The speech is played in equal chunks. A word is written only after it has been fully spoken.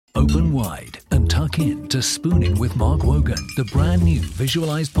Open wide and tuck in to Spooning with Mark Wogan, the brand new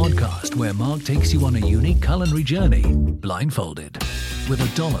visualized podcast where Mark takes you on a unique culinary journey, blindfolded. With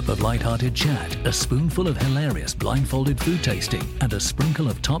a dollop of light-hearted chat, a spoonful of hilarious blindfolded food tasting, and a sprinkle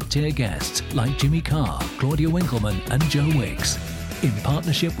of top-tier guests like Jimmy Carr, Claudia Winkleman, and Joe Wicks. In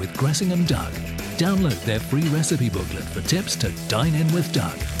partnership with Gressingham Duck, download their free recipe booklet for tips to dine in with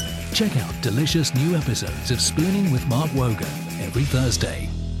Duck. Check out delicious new episodes of Spooning with Mark Wogan every Thursday.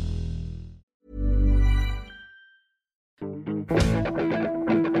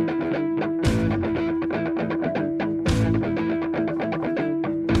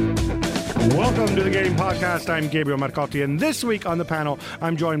 Welcome to the Game Podcast. I'm Gabriel Marcotti, and this week on the panel,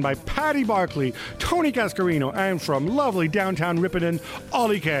 I'm joined by Paddy Barclay, Tony Cascarino, and from lovely downtown Ripponden,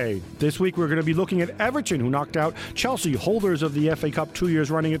 Ollie Kay. This week, we're going to be looking at Everton, who knocked out Chelsea, holders of the FA Cup 2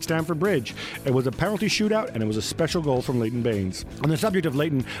 years running at Stamford Bridge. It was a penalty shootout, and it was a special goal from Leighton Baines. On the subject of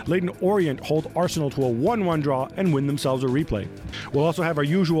Leighton Orient hold Arsenal to a 1-1 draw and win themselves a replay. We'll also have our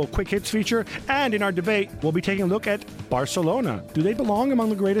usual quick hits feature, and in our debate, we'll be taking a look at Barcelona. Do they belong among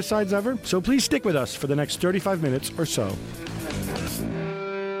the greatest sides ever? So please stick with us for the next 35 minutes or so.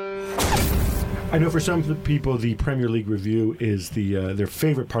 I know for some people the Premier League review is their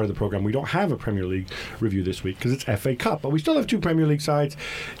favorite part of the program. We don't have a Premier League review this week because it's FA Cup, but we still have two Premier League sides,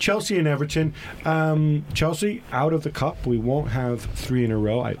 Chelsea and Everton. Chelsea out of the Cup. We won't have three in a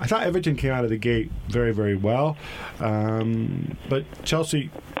row. I thought Everton came out of the gate very, very well, but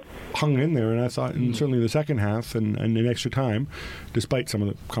Chelsea hung in there, and I thought, and certainly in the second half and in extra time, despite some of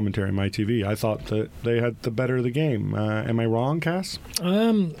the commentary on my TV, I thought that they had the better of the game. Am I wrong, Cass?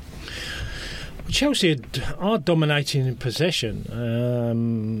 Chelsea are dominating in possession,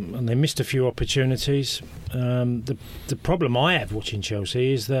 and they missed a few opportunities. The problem I have watching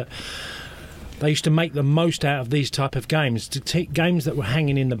Chelsea is that they used to make the most out of these type of games. To take games that were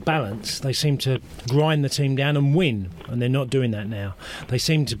hanging in the balance, they seem to grind the team down and win, and they're not doing that now. They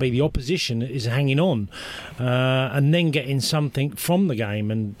seem to be the opposition is hanging on, and then getting something from the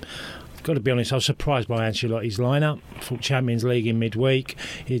game. And got to be honest, I was surprised by Ancelotti's lineup for Champions League in midweek.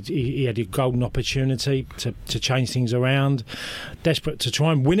 He had a golden opportunity to change things around. Desperate to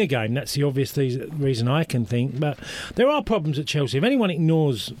try and win a game. That's the obvious reason I can think. But there are problems at Chelsea. If anyone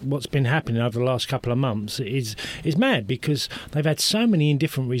ignores what's been happening over the last couple of months, is mad, because they've had so many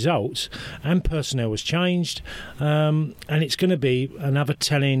indifferent results and personnel has changed. And it's going to be another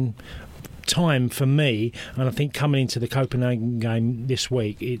telling time for me, and I think coming into the Copenhagen game this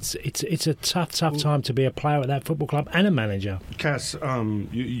week, it's a tough time to be a player at that football club and a manager. Cass,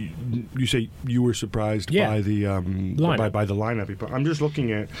 you say you were surprised by the lineup. by the lineup. But I'm just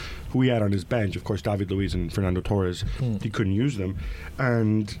looking at who he had on his bench. Of course, David Luiz and Fernando Torres. He couldn't use them,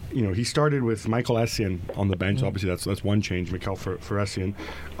 and he started with Michael Essien on the bench. Obviously, that's one change. Mikel for Essien.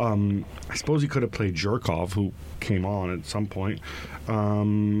 I suppose he could have played Zhirkov, who came on at some point,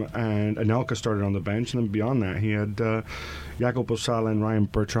 and Anelka started on the bench, and then beyond that he had Jakob Osala and Ryan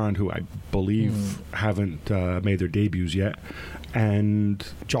Bertrand, who I believe haven't made their debuts yet, and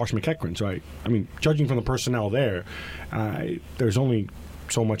Josh McEachran. So I mean, judging from the personnel there, there's only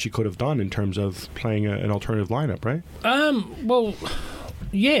so much he could have done in terms of playing an alternative lineup, right? Well,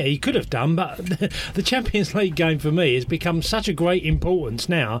 yeah, he could have done, but the Champions League game for me has become such a great importance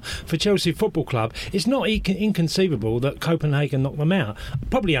now for Chelsea Football Club. It's not inconceivable that Copenhagen knock them out.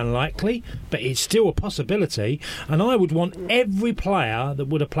 Probably unlikely, but it's still a possibility. And I would want every player that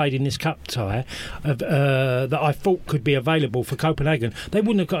would have played in this cup tie that I thought could be available for Copenhagen. They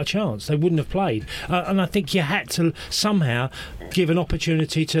wouldn't have got a chance. They wouldn't have played. And I think you had to somehow give an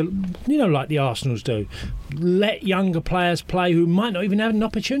opportunity to, like the Arsenals do, let younger players play who might not even have an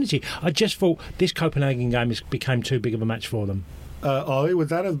opportunity. I just thought this Copenhagen game became too big of a match for them. Ollie, would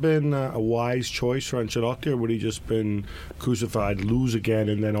that have been a wise choice for Ancelotti, or would he just been crucified, lose again,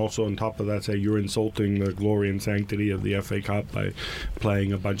 and then also on top of that say you're insulting the glory and sanctity of the FA Cup by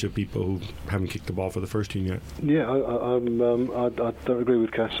playing a bunch of people who haven't kicked the ball for the first team yet? Yeah, I don't agree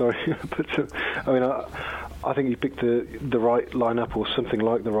with Cass, sorry. But I think you picked the right lineup, or something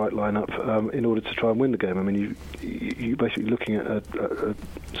like the right lineup, in order to try and win the game. I mean, you're basically looking at a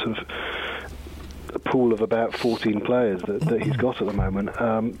sort of a pool of about 14 players that he's got at the moment.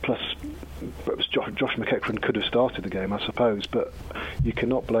 Plus, Josh McEachran could have started the game, I suppose, but you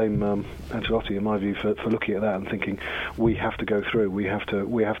cannot blame Ancelotti, in my view, for looking at that and thinking we have to go through, we have to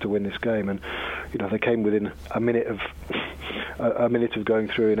win this game. And they came within a minute of going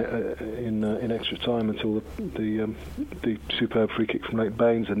through in extra time until the superb free kick from Leighton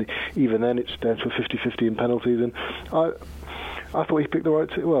Baines, and even then it's down to a 50-50 in penalties. And I thought he picked the right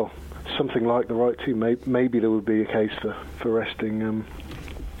team. Well, something like the right team. Maybe there would be a case for resting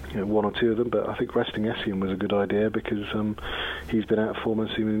one or two of them, but I think resting Essien was a good idea because he's been out of form and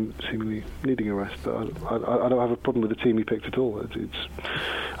seemingly needing a rest. But I don't have a problem with the team he picked at all.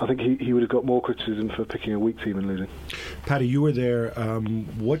 I think he would have got more criticism for picking a weak team and losing. Paddy, you were there.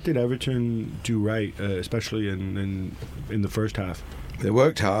 What did Everton do right, especially in the first half? They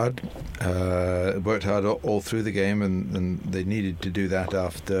worked hard. All through the game, and they needed to do that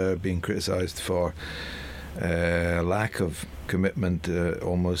after being criticised for lack of commitment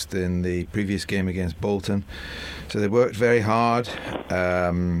almost in the previous game against Bolton. So they worked very hard.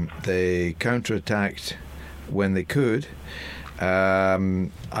 They counter-attacked when they could. I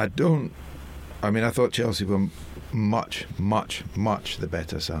thought Chelsea were much the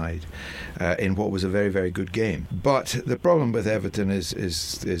better side in what was a very, very good game. But the problem with Everton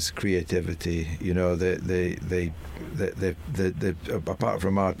is creativity. You know, they apart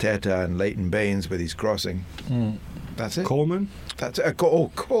from Arteta and Leighton Baines with his crossing. That's it. Coleman? That's it.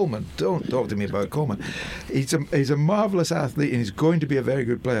 Coleman. Don't talk to me about Coleman. He's a marvellous athlete and he's going to be a very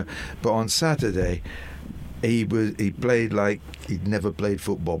good player. But on Saturday, he played like he'd never played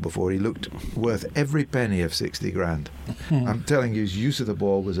football before. He looked worth every penny of 60 grand. I'm telling you, his use of the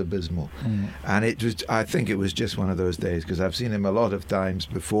ball was abysmal. And I think it was just one of those days, because I've seen him a lot of times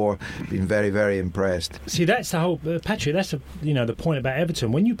before, been very, very impressed. See, that's the whole Patrick. That's the point about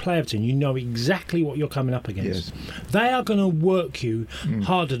Everton. When you play Everton, you know exactly what you're coming up against. Yes. They are going to work you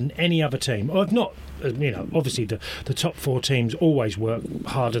harder than any other team. Or if not, obviously the top four teams always work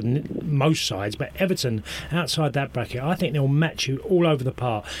harder than most sides, but Everton, outside that bracket, I think they'll match you all over the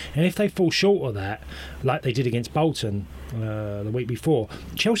park. And if they fall short of that, like they did against Bolton the week before,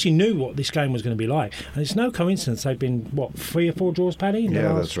 Chelsea knew what this game was going to be like. And it's no coincidence they've been, 3 or 4 draws, Paddy?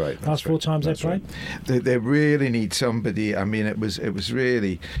 That's right. Last 4 times they've played? They really need somebody. I mean, it was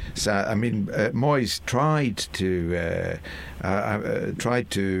really sad. I mean, Moyes tried to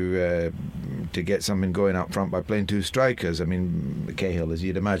get something going up front by playing 2 strikers. I mean, Cahill, as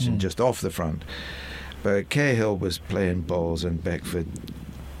you'd imagine, just off the front. But Cahill was playing balls, and Beckford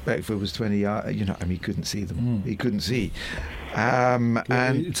was 20 yards. He couldn't see them. He couldn't see. And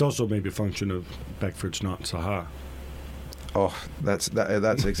it's also maybe a function of Beckford's not Zaha. Oh, that's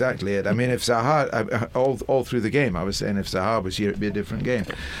exactly it. I mean, if Zaha, all through the game, I was saying if Zaha was here, it'd be a different game.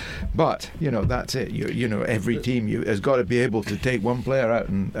 But that's it. Every team has got to be able to take one player out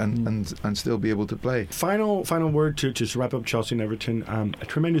and still be able to play. Final word to just wrap up Chelsea and Everton. A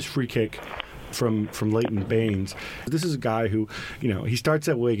tremendous free kick from Leighton Baines. This is a guy who, he starts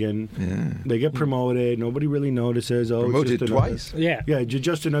at Wigan. Yeah. They get promoted. Nobody really notices. Promoted twice.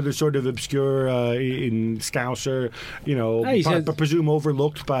 Just another sort of obscure in Scouser. I presume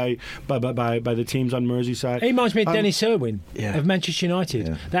overlooked by the teams on Merseyside. He reminds me of Dennis Irwin of Manchester United.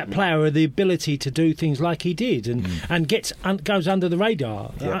 Yeah. That player with the ability to do things like he did and goes under the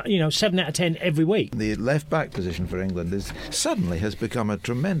radar. 7 out of 10 every week. The left back position for England suddenly has become a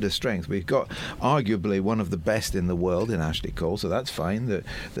tremendous strength. We've got arguably one of the best in the world in Ashley Cole, so that's fine.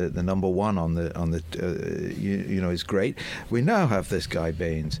 The number one on the is great. We now have this guy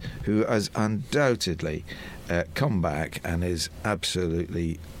Baines, who has undoubtedly come back and has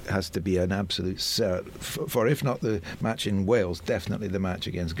to be an absolute cert for if not the match in Wales, definitely the match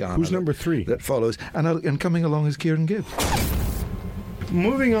against Ghana. Who's number 3 that follows, and coming along is Kieran Gibbs.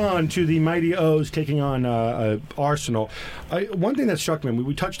 Moving on to the mighty O's taking on Arsenal. One thing that struck me,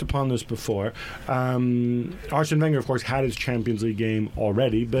 we touched upon this before, Arsene Wenger, of course, had his Champions League game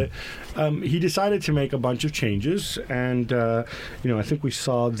already, but he decided to make a bunch of changes, and I think we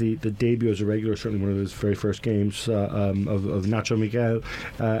saw the debut as a regular, certainly one of his very first games, of Nacho Miguel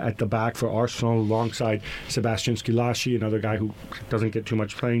at the back for Arsenal, alongside Sebastian Squillaci, another guy who doesn't get too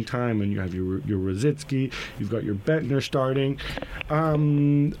much playing time, and you have your Rosicky, you've got your Bentner starting.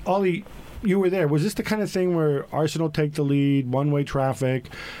 Ollie, you were there. Was this the kind of thing where Arsenal take the lead, one-way traffic,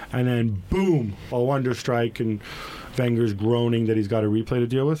 and then boom, a wonder strike, and Wenger's groaning that he's got a replay to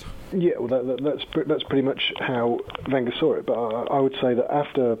deal with? Yeah, well, that's pretty much how Wenger saw it. But I would say that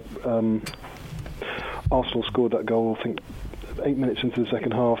after Arsenal scored that goal, I think 8 minutes into the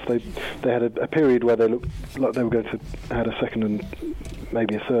second half, they had a period where they looked like they were going to had a second and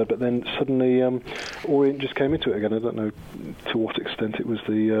maybe a third, but then suddenly Orient just came into it again. I don't know to what extent it was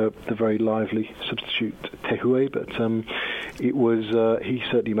the very lively substitute Tehue, but it was he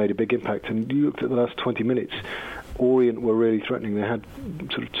certainly made a big impact. And you looked at the last 20 minutes, Orient were really threatening. They had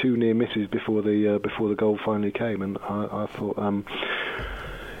sort of 2 near misses before the goal finally came, and I thought.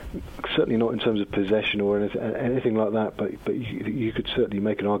 Certainly not in terms of possession or anything like that, but you could certainly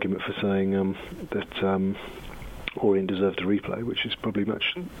make an argument for saying that Orient deserved a replay, which is probably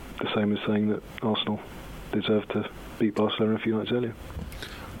much the same as saying that Arsenal deserved to beat Barcelona a few nights earlier.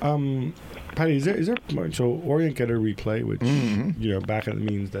 Paddy, is there so Orient get a replay, which back it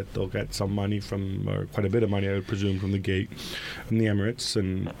means that they'll get some money from, or quite a bit of money, I would presume, from the gate, from the Emirates,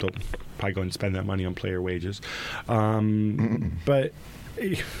 and they'll probably go and spend that money on player wages. But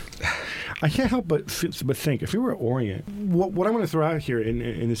I can't help but think, if we were Orient, what I'm going to throw out here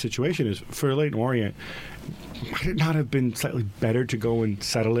in this situation is, for Leyton Orient, might it not have been slightly better to go and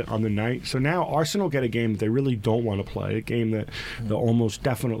settle it on the night? So now Arsenal get a game that they really don't want to play, a game that they'll almost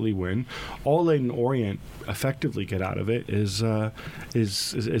definitely win. All Leyton Orient effectively get out of it is a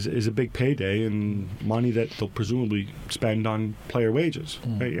big payday and money that they'll presumably spend on player wages.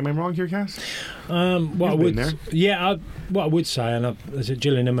 Am I wrong here, Cass? What I would say, and as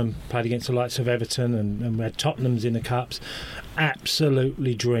Gillingham and played against the likes of Everton, and we had Tottenham's in the Cups,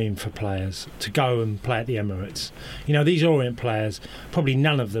 absolutely dream for players to go and play at the Emirates. These Orient players, probably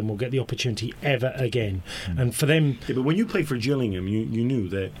none of them will get the opportunity ever again. And for them... Yeah, but when you played for Gillingham, you knew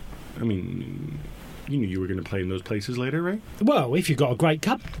that, you knew you were going to play in those places later, right? Well, if you've got a great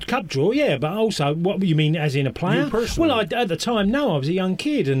cup draw, yeah. But also, what you mean as in a player? You personally? Well, at the time, no. I was a young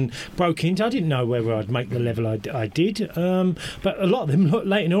kid and broke into. I didn't know whether I'd make the level I did. But a lot of them,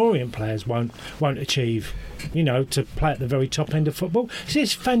 Leyton Orient players, won't achieve. To play at the very top end of football.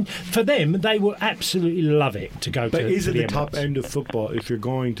 It's fun for them. They will absolutely love it to go. But is it the Emirates. top end of football if you're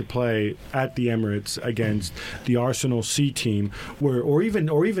going to play at the Emirates against the Arsenal C team, or even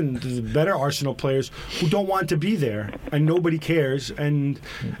the better Arsenal players who don't want to be there and nobody cares? And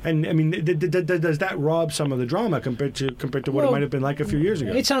I mean, does that rob some of the drama compared to what it might have been like a few years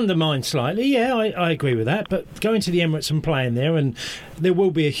ago? It's undermined slightly. Yeah, I agree with that. But going to the Emirates and playing there, and there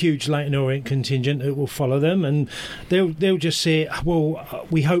will be a huge Leyton Orient contingent that will follow them. And they'll just say, well,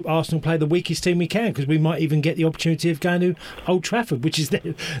 we hope Arsenal play the weakest team we can, because we might even get the opportunity of going to Old Trafford, which is their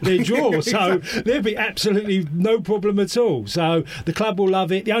draw. So there'll be absolutely no problem at all. So the club will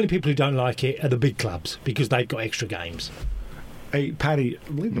love it. The only people who don't like it are the big clubs, because they've got extra games. Hey, Paddy,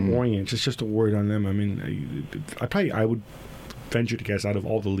 Leyton Orient, just a word on them. I mean, I would venture to guess, out of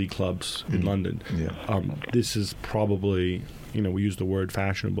all the league clubs in London, this is probably... we use the word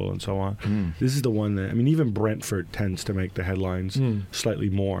fashionable and so on. This is the one that, even Brentford tends to make the headlines slightly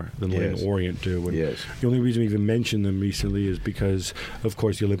more than Leyton Orient do. And the only reason we even mention them recently is because, of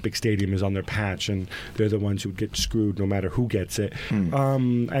course, the Olympic Stadium is on their patch, and they're the ones who get screwed no matter who gets it.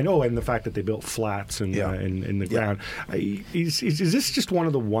 And the fact that they built flats in the ground. Is this just one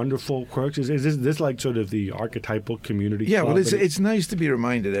of the wonderful quirks? Is this like sort of the archetypal community club? Well, it's nice to be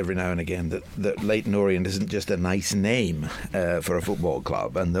reminded every now and again that Leyton Orient isn't just a nice name for a football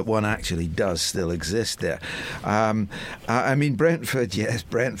club, and that one actually does still exist there. Brentford, yes,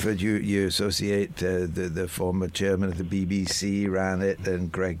 Brentford, you associate the former chairman of the BBC ran it,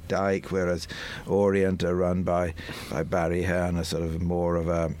 and Greg Dyke, whereas Orient are run by Barry Hearn, a sort of more of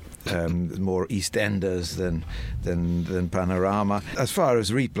a more EastEnders than Panorama. As far as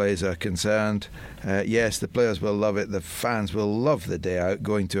replays are concerned, yes, the players will love it. The fans will love the day out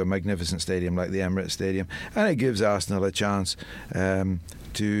going to a magnificent stadium like the Emirates Stadium, and it gives Arsenal a chance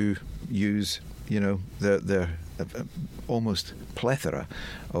to use, their almost plethora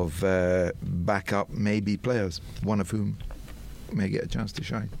of backup maybe players, one of whom may get a chance to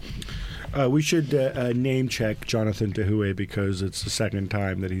shine. We should name check Jonathan Tehue, because it's the second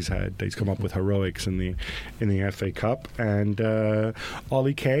time that he's come up with heroics in the FA Cup, and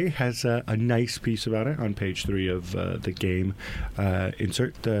Ollie Kay has a nice piece about it on page 3 of the game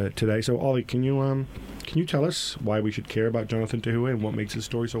insert today. So Ollie, can you tell us why we should care about Jonathan Tehue and what makes his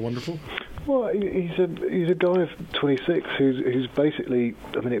story so wonderful? Well, he's a guy of 26 who's basically.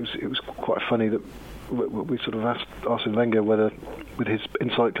 It was quite funny that we sort of asked Arsene Wenger whether, with his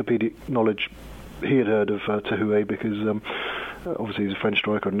encyclopedic knowledge, he had heard of Tehue, because obviously he's a French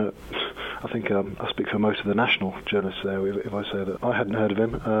striker, and I think I speak for most of the national journalists there if I say that I hadn't heard of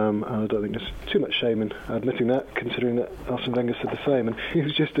him, and I don't think there's too much shame in admitting that, considering that Arsene Wenger said the same. And it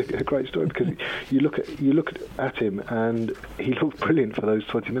was just a great story, because you look at him, and he looked brilliant for those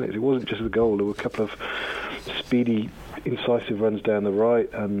 20 minutes. It wasn't just the goal; there were a couple of speedy, incisive runs down the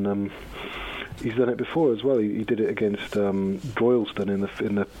right, and he's done it before as well. He did it against Droylsden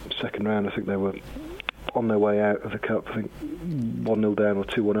in the second round. I think they were on their way out of the cup, I think 1-0 down or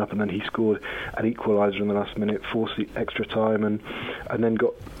 2-1 up, and then he scored an equaliser in the last minute, forced the extra time, and then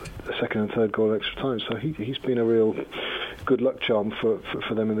got a second and third goal extra time. So he's been a real good luck charm for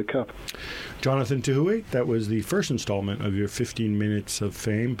them in the cup. Jonathan Tehue, that was the first instalment of your 15 minutes of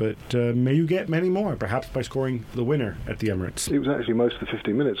fame, but may you get many more, perhaps by scoring the winner at the Emirates. It was actually most of the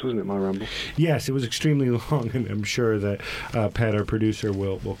 15 minutes, wasn't it, my ramble? Yes, it was extremely long, and I'm sure that Pat, our producer,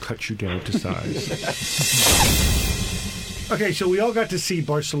 will cut you down to size. Okay, so we all got to see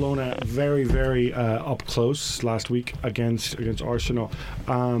Barcelona very, very up close last week against Arsenal.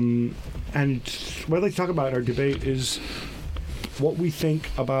 And what I'd like to talk about in our debate is what we think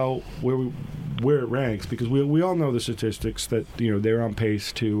about where it ranks, because we all know the statistics that they're on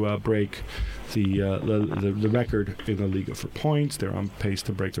pace to break the record in the Liga for points. They're on pace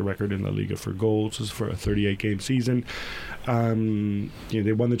to break the record in the Liga for goals for a 38-game season.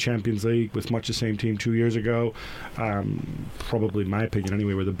 They won the Champions League with much the same team 2 years ago. Probably, in my opinion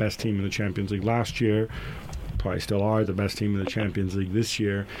anyway, were the best team in the Champions League last year. Probably still are the best team in the Champions League this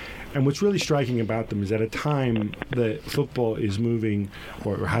year. And what's really striking about them is at a time that football is moving,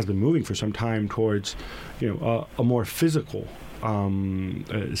 or has been moving for some time, towards a more physical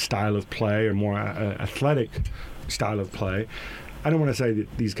style of play, or more athletic style of play. I don't want to say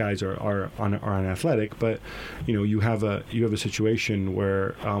that these guys are unathletic, but you have a situation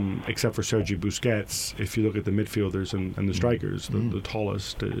where, except for Sergi Busquets, if you look at the midfielders and the strikers, the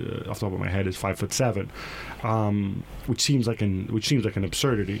tallest off the top of my head is 5'7", which seems like an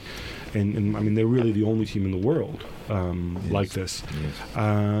absurdity, and I mean they're really the only team in the world like this.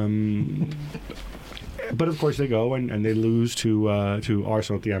 Yes. But of course they go and they lose to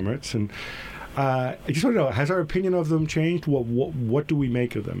Arsenal at the Emirates, and I just want to know, has our opinion of them changed? What do we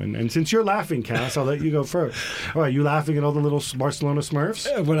make of them? And since you're laughing, Cass, I'll let you go first. All right, you laughing at all the little Barcelona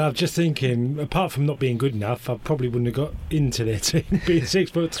Smurfs? Well, I'm just thinking, apart from not being good enough, I probably wouldn't have got into their team, being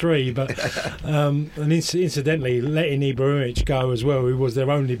 6'3". But and incidentally, letting Ibrahimovic go as well, who was their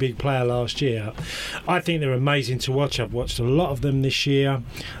only big player last year. I think they're amazing to watch. I've watched a lot of them this year.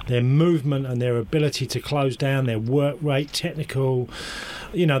 Their movement and their ability to close down, their work rate, technical.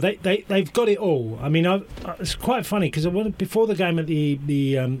 They've got it all. I mean, it's quite funny because before the game at the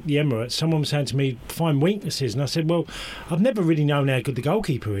Emirates, someone was saying to me, find weaknesses, and I said, well, I've never really known how good the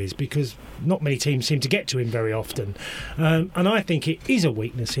goalkeeper is, because not many teams seem to get to him very often, and I think it is a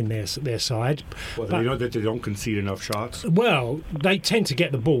weakness in their side. Well, that they don't concede enough shots. Well, they tend to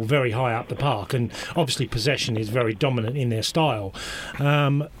get the ball very high up the park, and obviously possession is very dominant in their style.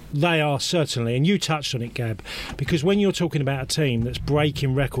 They are certainly, and you touched on it, Gab, because when you're talking about a team that's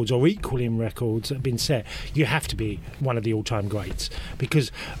breaking records or equaling records that have been set, you have to be one of the all-time greats,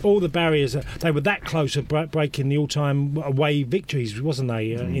 because all the barriers, they were that close to breaking the all-time away victories, wasn't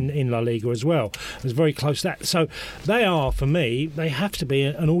they, in La Liga as well. It was very close to that. So they are, for me, they have to be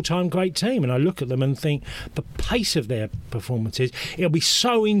an all-time great team, and I look at them and think the pace of their performances, it'll be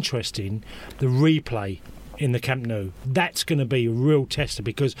so interesting, the replay in the Camp Nou. That's going to be a real tester,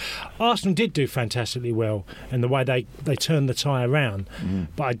 because Arsenal did do fantastically well in the way they turned the tie around.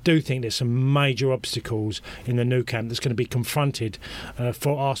 But I do think there's some major obstacles in the Nou Camp that's going to be confronted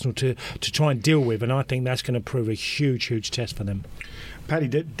for Arsenal to try and deal with, and I think that's going to prove a huge test for them. Paddy,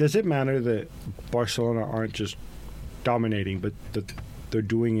 does it matter that Barcelona aren't just dominating, but that they're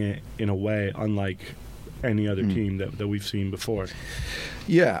doing it in a way unlike any other team that we've seen before?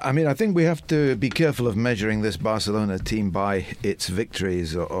 Yeah, I mean, I think we have to be careful of measuring this Barcelona team by its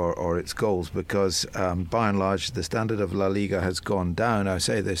victories or its goals, because by and large the standard of La Liga has gone down. I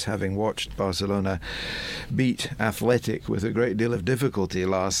say this having watched Barcelona beat Athletic with a great deal of difficulty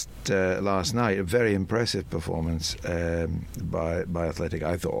last night. A very impressive performance by Athletic,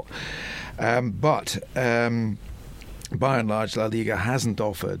 I thought. But by and large, La Liga hasn't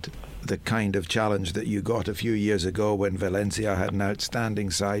offered the kind of challenge that you got a few years ago when Valencia had an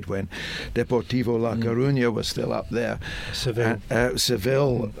outstanding side, when Deportivo La Coruña was still up there.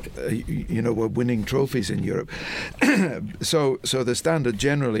 Seville, were winning trophies in Europe. So the standard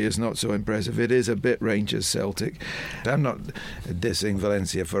generally is not so impressive. It is a bit Rangers Celtic. I'm not dissing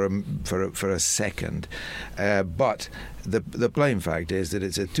Valencia for a second, but the plain fact is that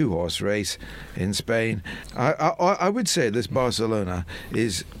it's a two-horse race in Spain. I would say this Barcelona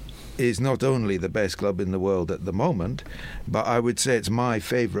is not only the best club in the world at the moment, but I would say it's my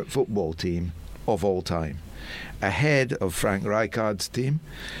favourite football team of all time, ahead of Frank Rijkaard's team.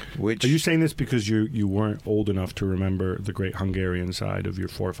 Which, are you saying this because you weren't old enough to remember the great Hungarian side of your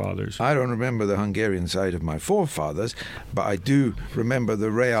forefathers? I don't remember the Hungarian side of my forefathers, but I do remember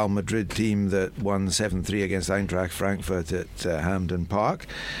the Real Madrid team that won 7-3 against Eintracht Frankfurt at Hampden Park.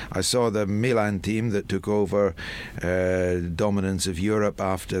 I saw the Milan team that took over dominance of Europe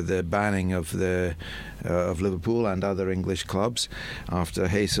after the banning of Liverpool and other English clubs after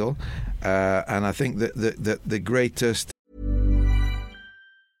Heysel. And I think that the greatest...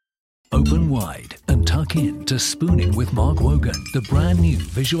 Open wide and tuck in to Spooning with Mark Wogan, the brand new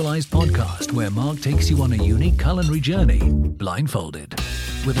visualized podcast where Mark takes you on a unique culinary journey, blindfolded.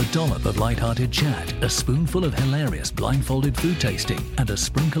 With a dollop of light-hearted chat, a spoonful of hilarious blindfolded food tasting, and a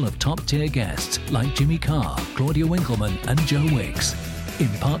sprinkle of top-tier guests like Jimmy Carr, Claudia Winkleman, and Joe Wicks. In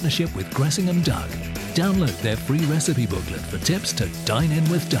partnership with Gressingham Doug. Download their free recipe booklet for tips to dine in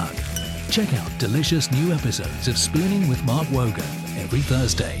with Doug. Check out delicious new episodes of Spooning with Mark Wogan every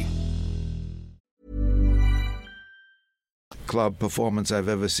Thursday. Club performance I've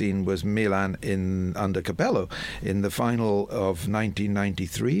ever seen was Milan under Capello in the final of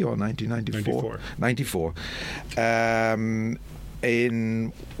 1993 or 1994? 94.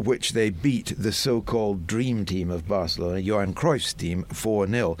 In which they beat the so-called dream team of Barcelona, Johan Cruyff's team,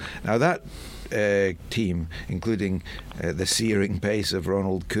 4-0. Now that team, including the searing pace of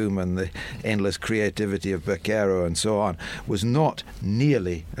Ronald Koeman, the endless creativity of Baquero and so on, was not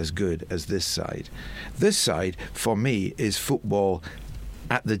nearly as good as this side. This side, for me, is football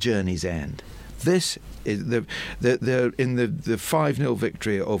at the journey's end. This is the 5-0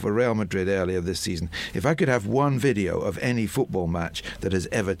 victory over Real Madrid earlier this season. If I could have one video of any football match that has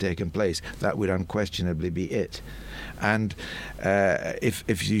ever taken place, that would unquestionably be it. And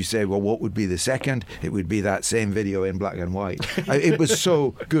if you say, well, what would be the second? It would be that same video in black and white. It was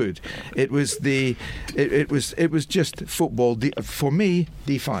so good. It was just football for me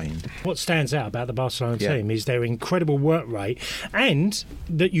defined. What stands out about the Barcelona team is their incredible work rate, and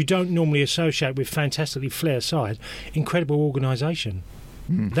that you don't normally associate with fantastically flair side, incredible organisation.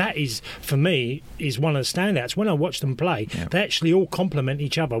 That is, for me, is one of the standouts. When I watch them play, they actually all complement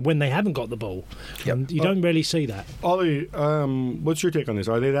each other when they haven't got the ball. You don't really see that. Ollie, what's your take on this?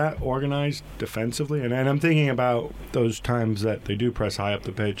 Are they that organised defensively? And I'm thinking about those times that they do press high up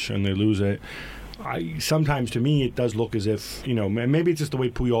the pitch and they lose it. Sometimes, to me, it does look as if, maybe it's just the way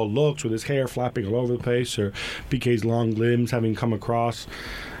Puyol looks with his hair flapping all over the place, or Piqué's long limbs having come across.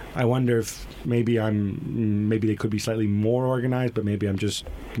 I wonder if maybe they could be slightly more organised, but maybe I'm just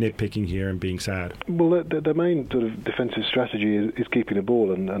nitpicking here and being sad. Well, the main sort of defensive strategy is keeping the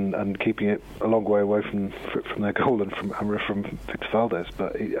ball and keeping it a long way away from their goal and from Victor Valdés.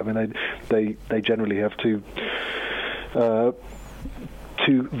 But I mean, they generally have two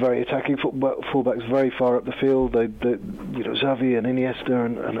very attacking fullbacks very far up the field. They Xavi and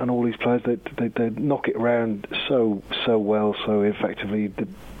Iniesta and all these players, they knock it around so well, so effectively.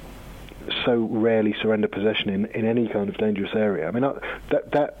 So rarely surrender possession in any kind of dangerous area. I mean,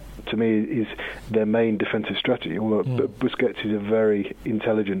 that to me is their main defensive strategy. Although Busquets is a very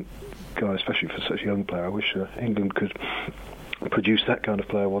intelligent guy, especially for such a young player. I wish England could produce that kind of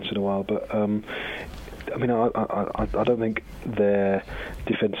player once in a while. But I mean, I don't think their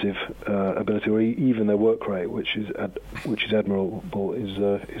defensive ability, or even their work rate, which is admirable,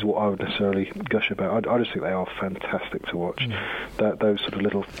 is what I would necessarily gush about. I just think they are fantastic to watch. Those sort of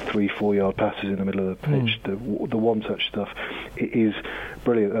little 3-4 yard passes in the middle of the pitch, the one-touch stuff, it is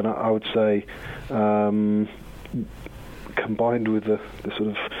brilliant. And I would say, combined with the sort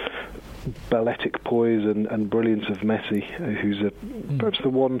of balletic poise and brilliance of Messi, who's perhaps the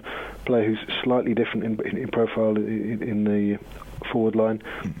one player who's slightly different in profile in the forward line.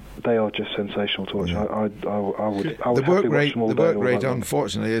 They are just sensational to watch. I would the work rate. The work rate,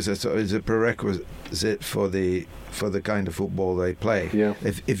 unfortunately, is a prerequisite for the kind of football they play. Yeah.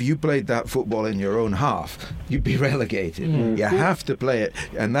 If you played that football in your own half, you'd be relegated. You have to play it,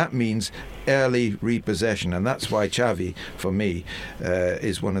 and that means early repossession, and that's why Xavi, for me,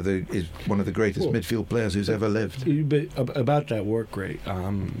 is one of the greatest midfield players who's ever lived. But about that work rate,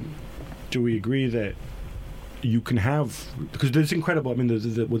 do we agree that you can have, because it's incredible. I mean,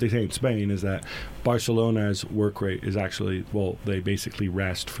 what they say in Spain is that Barcelona's work rate is actually, they basically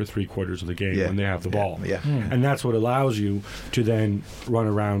rest for 3/4 of the game when they have the ball. And that's what allows you to then run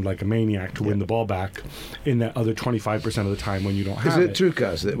around like a maniac to win the ball back in that other 25% of the time when you don't have it. Is it true,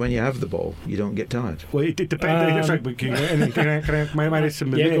 Kaz, that when you have the ball, you don't get tired? Well, it depends. That's right. But can I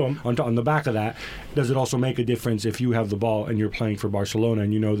submit on the back of that, does it also make a difference if you have the ball and you're playing for Barcelona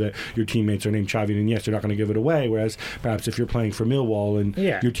and you know that your teammates are named Xavi and Iniesta, you're not going to give it away? Whereas perhaps if you're playing for Millwall and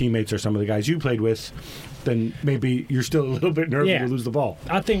your teammates are some of the guys you played with, then maybe you're still a little bit nervous to lose the ball.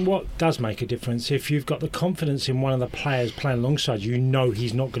 I think what does make a difference, if you've got the confidence in one of the players playing alongside you,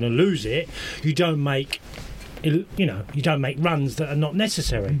 he's not going to lose it. You don't make runs that are not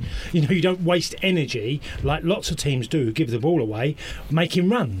necessary. You don't waste energy like lots of teams do who give the ball away making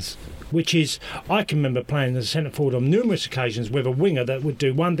runs. which is, I can remember playing as a centre forward on numerous occasions with a winger that would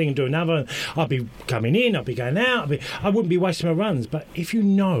do one thing and do another. I'd be coming in, I'd be going out, I wouldn't be wasting my runs. But if you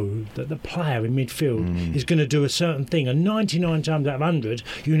know that the player in midfield is going to do a certain thing, and 99 times out of 100,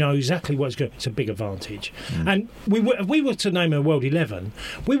 you know exactly what's going. It's a big advantage. And if we were to name a World 11,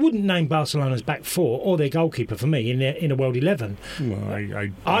 we wouldn't name Barcelona's back four or their goalkeeper for me in a World 11.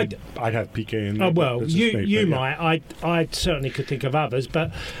 Well, I'd have Piqué in there. Oh, well, you might. I certainly could think of others,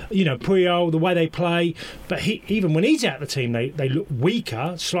 but you know, Puyol, the way they play, but even when he's out of the team, they look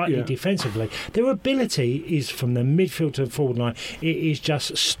weaker, slightly defensively. Their ability is from the midfield to the forward line. It is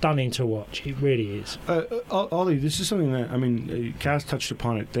just stunning to watch. It really is. Ollie, this is something that, I mean, Cass touched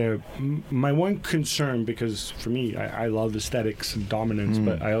upon it there. My one concern, because for me, I love aesthetics and dominance,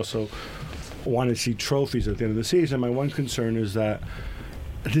 but I also want to see trophies at the end of the season. My one concern is that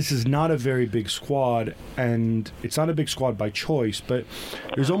this is not a very big squad, and it's not a big squad by choice, but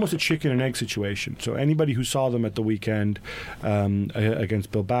there's almost a chicken and egg situation. So anybody who saw them at the weekend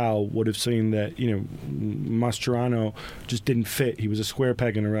against Bilbao would have seen that, you know, Mascherano just didn't fit. He was a square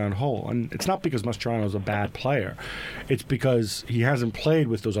peg in a round hole. And it's not because Mascherano is a bad player. It's because he hasn't played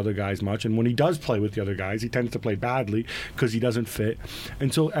with those other guys much, and when he does play with the other guys, he tends to play badly because he doesn't fit.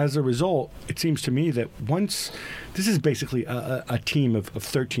 And so as a result, it seems to me that once... This is basically a team of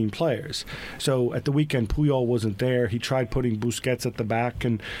 13 players. So at the weekend, Puyol wasn't there. He tried putting Busquets at the back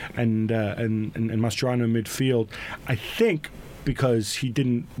and Mascherano in midfield. I think because he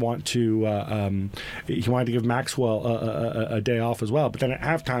didn't want to, he wanted to give Maxwell a day off as well. But then at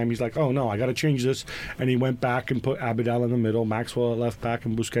halftime, he's like, oh no, I got to change this. And he went back and put Abidal in the middle, Maxwell at left back,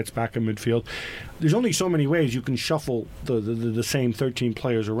 and Busquets back in midfield. There's only so many ways you can shuffle the same 13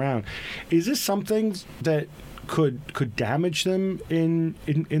 players around. Is this something that could damage them in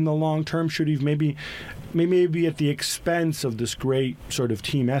the long term? Should he maybe at the expense of this great sort of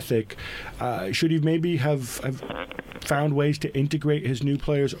team ethic, should he maybe have found ways to integrate his new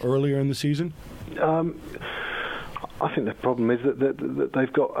players earlier in the season? I think the problem is that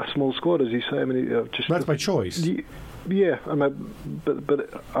they've got a small squad, as you say. I mean, that's by choice. Yeah, I mean,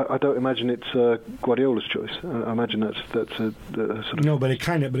 but I don't imagine it's Guardiola's choice. I imagine that's a sort of... No, but it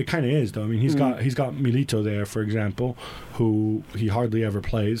kind of is though. I mean, he's got Milito there, for example, who he hardly ever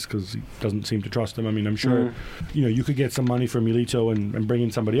plays because he doesn't seem to trust him. I mean, I'm sure you know, you could get some money for Milito and bring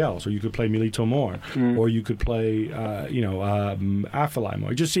in somebody else, or you could play Milito more, or you could play Afellay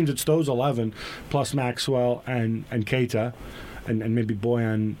more. It just seems it's those 11 plus Maxwell and Keita and maybe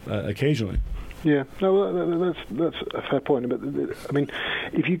Boyan occasionally. Yeah, no, that's a fair point. But I mean,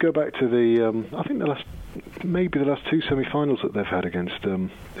 if you go back to I think the last two semi-finals that they've had against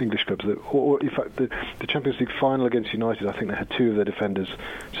English clubs, or in fact the Champions League final against United, I think they had two of their defenders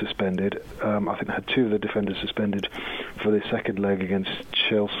suspended. I think they had two of their defenders suspended for the second leg against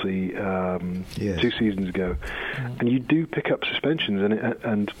Chelsea 2 seasons ago. And you do pick up suspensions,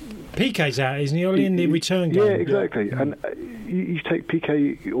 and Piqué's out, isn't he? Only in the return game. Yeah, exactly. Yeah. And you take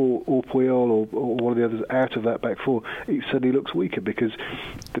Piqué or Puyol or one of the others out of that back four, it suddenly looks weaker because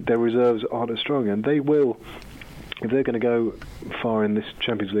their reserves aren't as strong, and they will, if they're going to go far in this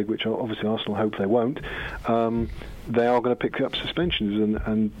Champions League, which obviously Arsenal hope they won't, they are going to pick up suspensions,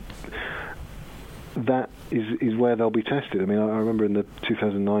 and that is where they'll be tested. I mean, I remember in the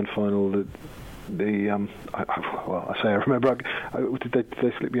 2009 final that I remember. Did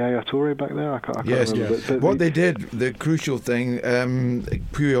they slip Yaya Toure back there? I can't yes, remember. Yes. What they did, the crucial thing,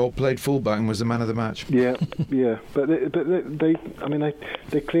 Puyol played fullback and was the man of the match. Yeah, yeah. But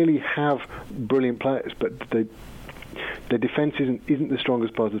they clearly have brilliant players, but their defence isn't the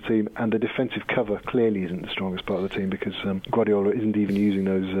strongest part of the team, and the defensive cover clearly isn't the strongest part of the team because Guardiola isn't even using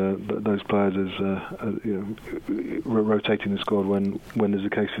those players as rotating the squad when there's a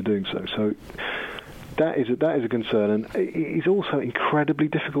case for doing so. So that is a concern, and it's also incredibly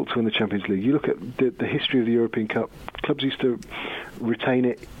difficult to win the Champions League. You look at the history of the European Cup; clubs used to retain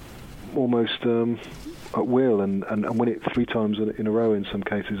it almost at will and win it 3 times in a row in some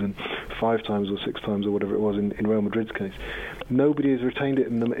cases, and 5 times or 6 times or whatever it was in Real Madrid's case. Nobody has retained it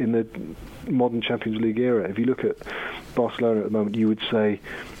in the modern Champions League era. If you look at Barcelona at the moment, you would say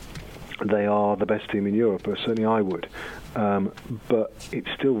they are the best team in Europe, or certainly I would. But it's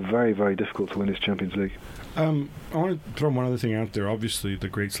still very, very difficult to win this Champions League. I want to throw one other thing out there. Obviously, the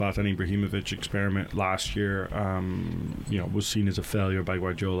great Zlatan Ibrahimovic experiment last year, was seen as a failure by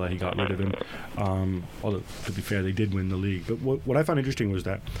Guardiola. He got rid of him. Although, to be fair, they did win the league. But what I found interesting was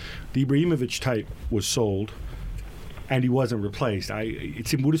that the Ibrahimovic type was sold, and he wasn't replaced.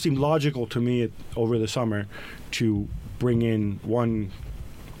 It would have seemed logical to me over the summer to bring in one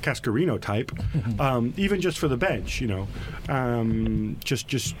Cascarino type, even just for the bench,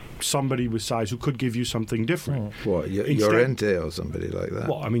 just somebody with size who could give you something different. What, Llorente or somebody like that?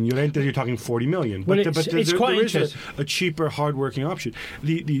 Well, I mean, Llorente, you're talking 40 million. Well, but it's quite there is interesting. a cheaper, hard-working option.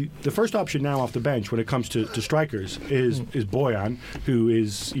 The first option now off the bench when it comes to strikers is Boyan,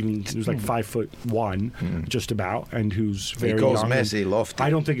 who's like 5'1", just about, and who's very he calls young. Messi lofty. I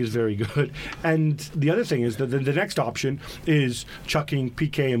don't think is very good. And the other thing is that the next option is chucking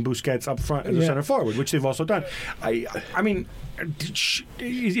Piqué and Busquets up front as a center forward, which they've also done. I mean,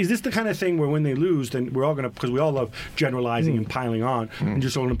 is this the kind of thing where when they lose, then we're all going to, because we all love generalizing and piling on, and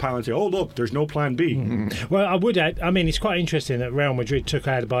just all going to pile and say, oh, look, there's no plan B. Well, I would add, I mean, it's quite interesting that Real Madrid took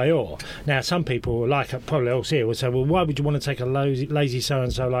Adebayor. Now, some people, like probably else here, would say, well, why would you want to take a lazy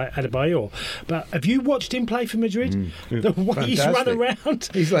so-and-so like Adebayor? But have you watched him play for Madrid? The way he's run around,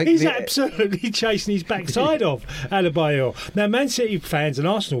 he's absolutely chasing his backside off, Adebayor. Now, Man City fans and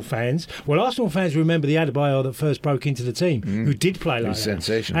Arsenal fans remember the Adebayor that first broke into the team, who did play like that.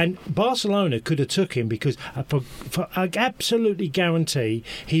 Sensational. And Barcelona could have took him because for I absolutely guarantee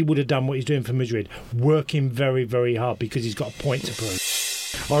he would have done what he's doing for Madrid, working very, very hard because he's got a point to prove.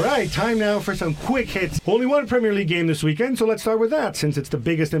 All right, time now for some quick hits. Only one Premier League game this weekend, so let's start with that, since it's the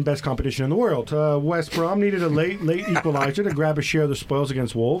biggest and best competition in the world. West Brom needed a late equaliser to grab a share of the spoils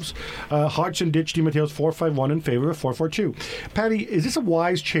against Wolves. Hodgson ditched Di Matteo's 4-5-1 in favour of 4-4-2. Paddy, is this a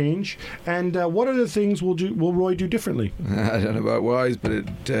wise change? And what other things will Roy do differently? I don't know about wise, but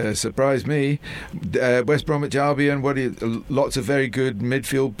it surprised me. West Bromwich Albion, lots of very good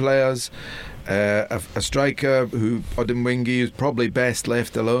midfield players. A striker who Odemwingie is probably best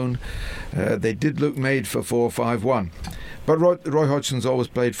left alone. They did look made for 4-5-1. But Roy Hodgson's always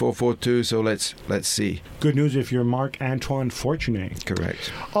played 4-4-2, so let's see. Good news if you're Marc-Antoine Fortuné.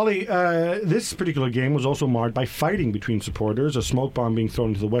 Correct. Ollie, this particular game was also marred by fighting between supporters, a smoke bomb being thrown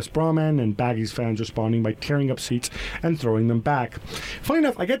into the West Brom end, and Baggies fans responding by tearing up seats and throwing them back. Funny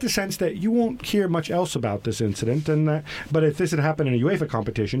enough, I get the sense that you won't hear much else about this incident, but if this had happened in a UEFA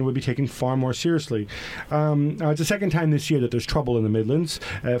competition, it would be taken far more seriously. It's the second time this year that there's trouble in the Midlands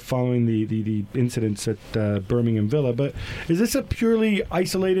following the incidents at Birmingham Villa, but is this a purely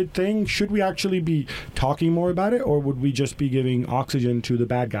isolated thing? Should we actually be talking more about it, or would we just be giving oxygen to the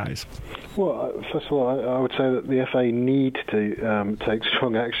bad guys? Well, first of all, I would say that the FA need to take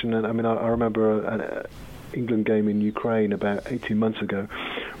strong action. And I mean, I remember an England game in Ukraine about 18 months ago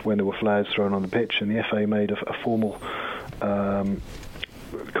when there were flares thrown on the pitch, and the FA made a formal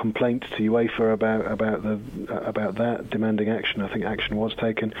complaint to UEFA about that, demanding action. I think action was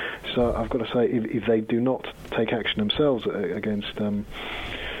taken. So I've got to say, if they do not take action themselves against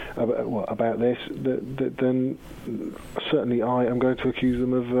about this, then certainly I am going to accuse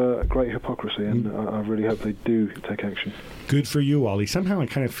them of great hypocrisy, and I really hope they do take action. Good for you, Ollie. Somehow I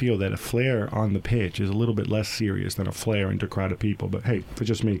kind of feel that a flare on the pitch is a little bit less serious than a flare into a crowd of people, but hey, it's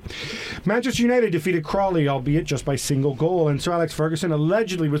just me. Manchester United defeated Crawley, albeit just by single goal, and Sir Alex Ferguson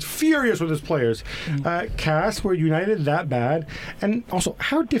allegedly was furious with his players. Cass, were United that bad? And also,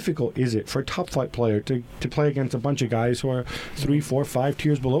 how difficult is it for a top flight player to play against a bunch of guys who are 3, 4, 5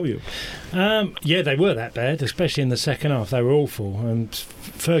 tiers below you? Yeah, they were that bad, especially in the second half. They were awful, and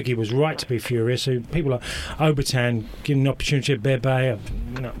Fergie was right to be furious. So people like Obertan giving an opportunity at Bebe,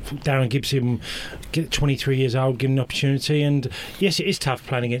 Darren Gibson, 23 years old, given an opportunity. And yes, it is tough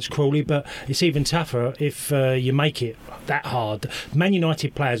playing against Crawley, but it's even tougher if you make it that hard. Man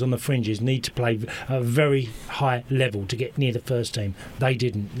United players on the fringes need to play at a very high level to get near the first team. They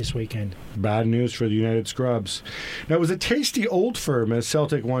didn't this weekend. Bad news for the United Scrubs. Now, it was a tasty Old Firm as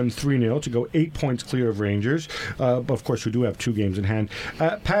Celtic won 3-0 to go 8 points clear of Rangers. But of course, we do have 2 games in hand.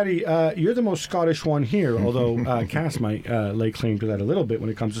 Paddy, you're the most Scottish one here, although Cass might lay claim to that a little bit when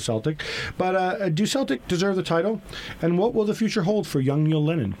it comes to Celtic. But do Celtic deserve the title? And what will the future hold for young Neil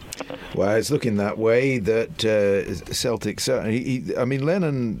Lennon? Well, it's looking that way that Celtic certainly. I mean,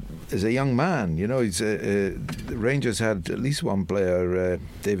 Lennon is a young man. You know, he's the Rangers had at least one player,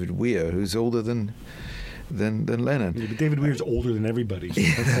 David Weir, who's older than Lennon. Yeah, but David Weir's older than everybody.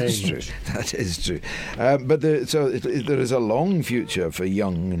 So that's true. That is true. But there is a long future for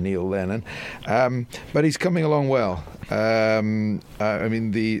young Neil Lennon, but he's coming along well. I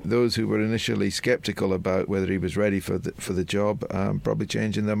mean, those who were initially sceptical about whether he was ready for the job probably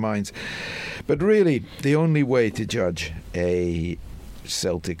changing their minds. But really, the only way to judge a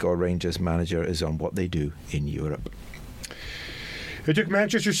Celtic or Rangers manager is on what they do in Europe. It took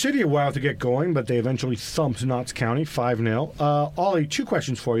Manchester City a while to get going, but they eventually thumped Notts County 5-0. Ollie, 2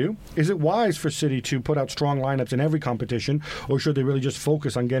 questions for you. Is it wise for City to put out strong lineups in every competition, or should they really just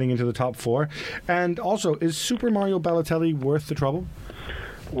focus on getting into the top 4? And also, is Super Mario Balotelli worth the trouble?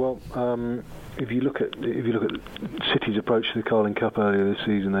 Well, if you look at City's approach to the Carling Cup earlier this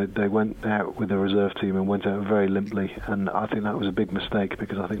season, they went out with the reserve team and went out very limply, and I think that was a big mistake,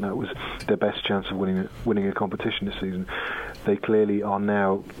 because I think that was their best chance of winning a competition this season. They clearly are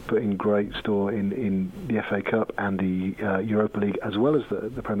now putting great store in the FA Cup and the Europa League, as well as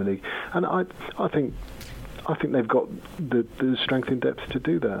the Premier League, and I think they've got the strength in depth to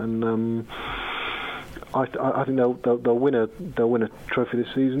do that, and I think they'll win a trophy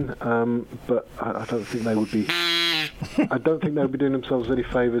this season, but I don't think they would be. I don't think they would be doing themselves any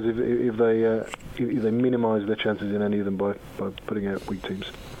favours if they minimise their chances in any of them by putting out weak teams.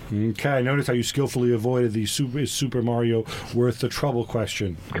 Okay, notice how you skillfully avoided the Super Mario worth the trouble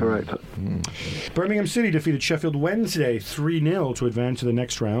question. Correct. Birmingham City defeated Sheffield Wednesday 3-0 to advance to the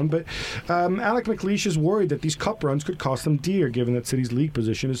next round, but Alec McLeish is worried that these cup runs could cost them dear, given that City's league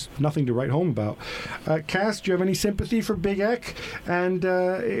position is nothing to write home about. Cass, do you have any sympathy for Big Ek? And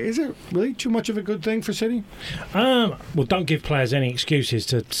is it really too much of a good thing for City? Well, don't give players any excuses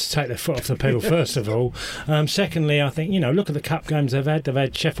to take their foot off the pedal, first of all. Secondly, I think, look at the cup games they've had. They've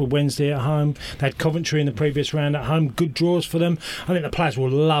had Sheffield Wednesday at home. They had Coventry in the previous round at home. Good draws for them. I think the players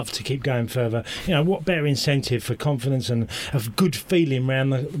will love to keep going further. What better incentive for confidence and a good feeling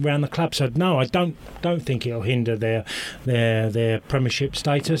around the club? So no, I don't think it'll hinder their Premiership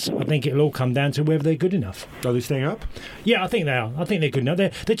status. I think it'll all come down to whether they're good enough. Are they staying up? Yeah, I think they are. I think they're good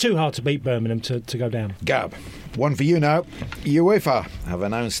enough. They're too hard to beat Birmingham to go down. Gab, one for you now. UEFA have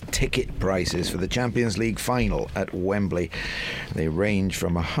announced ticket prices for the Champions League final at Wembley. They range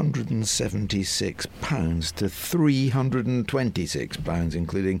from £176 to £326,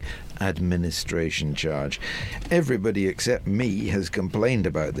 including administration charge. Everybody except me has complained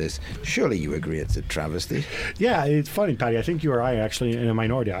about this. Surely you agree it's a travesty? Yeah, it's funny, Paddy. I think you or I are actually in a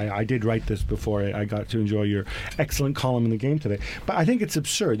minority. I did write this before I got to enjoy your excellent column in the game today. But I think it's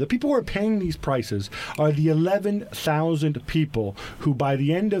absurd. The people who are paying these prices are the 11,000 people who by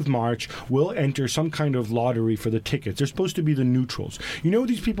the end of March will enter some kind of lottery for the tickets. They're supposed to be the neutrals. You know who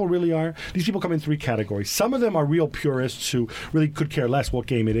these people really are? These people come in three categories. Some of them are real purists who really could care less what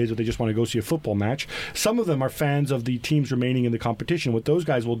game it is, or they just want to go see a football match. Some of them are fans of the teams remaining in the competition. What those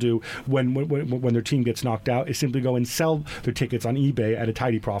guys will do when their team gets knocked out is simply go and sell their tickets on eBay at a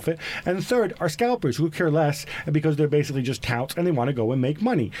tidy profit. And the third are scalpers who care less because they're basically just touts and they want to go and make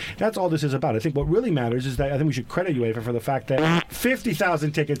money. That's all this is about. I think what really matters is that I think we should credit UEFA for the fact that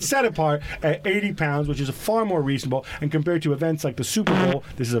 50,000 tickets set apart at £80, which is far more reasonable, and compared to events like the Super Bowl,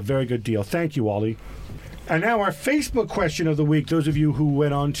 this is a very good deal. Thank you, Ollie. And now our Facebook question of the week. Those of you who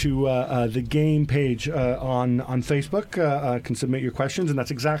went on to the game page on Facebook can submit your questions, and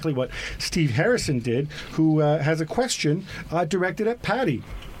that's exactly what Steve Harrison did, who has a question directed at Paddy.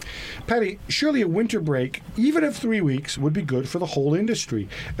 Paddy, surely a winter break, even of 3 weeks, would be good for the whole industry,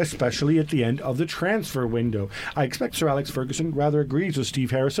 especially at the end of the transfer window. I expect Sir Alex Ferguson rather agrees with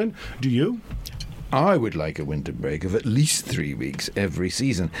Steve Harrison. Do you? I would like a winter break of at least 3 weeks every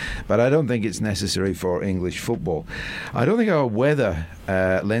season, but I don't think it's necessary for English football. I don't think our weather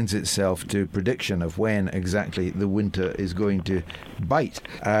lends itself to prediction of when exactly the winter is going to bite.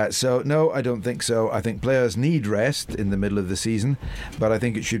 So no, I don't think so. I think players need rest in the middle of the season, but I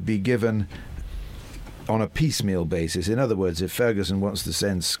think it should be given on a piecemeal basis. In other words, if Ferguson wants to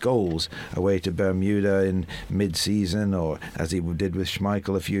send Scholes away to Bermuda in mid-season, or as he did with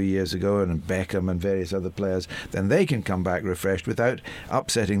Schmeichel a few years ago, and Beckham and various other players, then they can come back refreshed without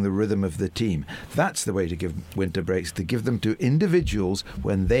upsetting the rhythm of the team. That's the way to give winter breaks, to give them to individuals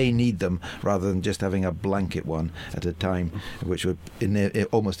when they need them, rather than just having a blanket one at a time, which would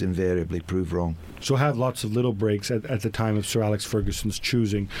almost invariably prove wrong. So have lots of little breaks at the time of Sir Alex Ferguson's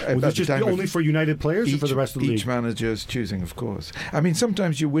choosing. Was this just only for United players or for the rest of the league? Each manager's choosing, of course. I mean,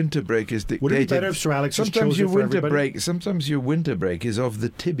 sometimes your winter break is dictated. Would it be better if Sir Alex just chose it for everybody? Sometimes your winter break is of the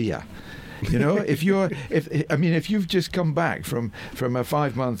tibia. You know, if you've just come back from a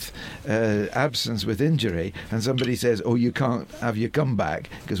 5-month absence with injury, and somebody says, "Oh, you can't have your comeback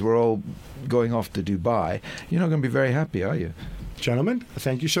because we're all going off to Dubai," you're not going to be very happy, are you? Gentlemen,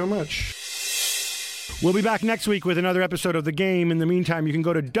 thank you so much. We'll be back next week with another episode of The Game. In the meantime, you can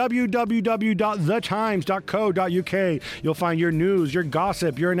go to www.thetimes.co.uk. You'll find your news, your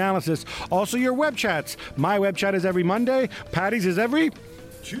gossip, your analysis, also your web chats. My web chat is every Monday. Paddy's is every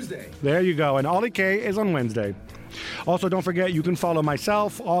Tuesday. There you go. And Ollie K is on Wednesday. Also, don't forget, you can follow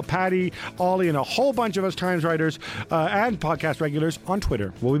myself, Paddy, Ollie, and a whole bunch of us Times writers and podcast regulars on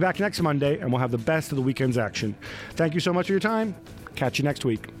Twitter. We'll be back next Monday, and we'll have the best of the weekend's action. Thank you so much for your time. Catch you next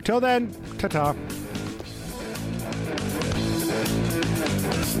week. Till then, ta-ta.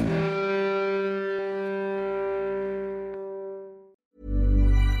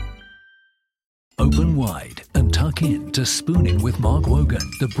 Open wide and tuck in to Spooning with Mark Wogan,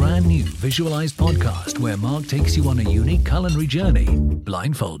 the brand new visualized podcast where Mark takes you on a unique culinary journey,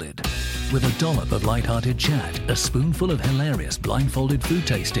 blindfolded. With a dollop of light-hearted chat, a spoonful of hilarious blindfolded food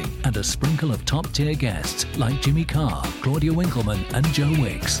tasting, and a sprinkle of top-tier guests like Jimmy Carr, Claudia Winkleman and Joe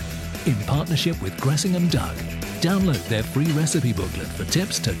Wicks. In partnership with Gressingham Duck. Download their free recipe booklet for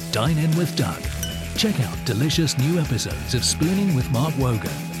tips to dine in with Duck. Check out delicious new episodes of Spooning with Mark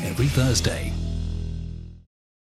Wogan every Thursday.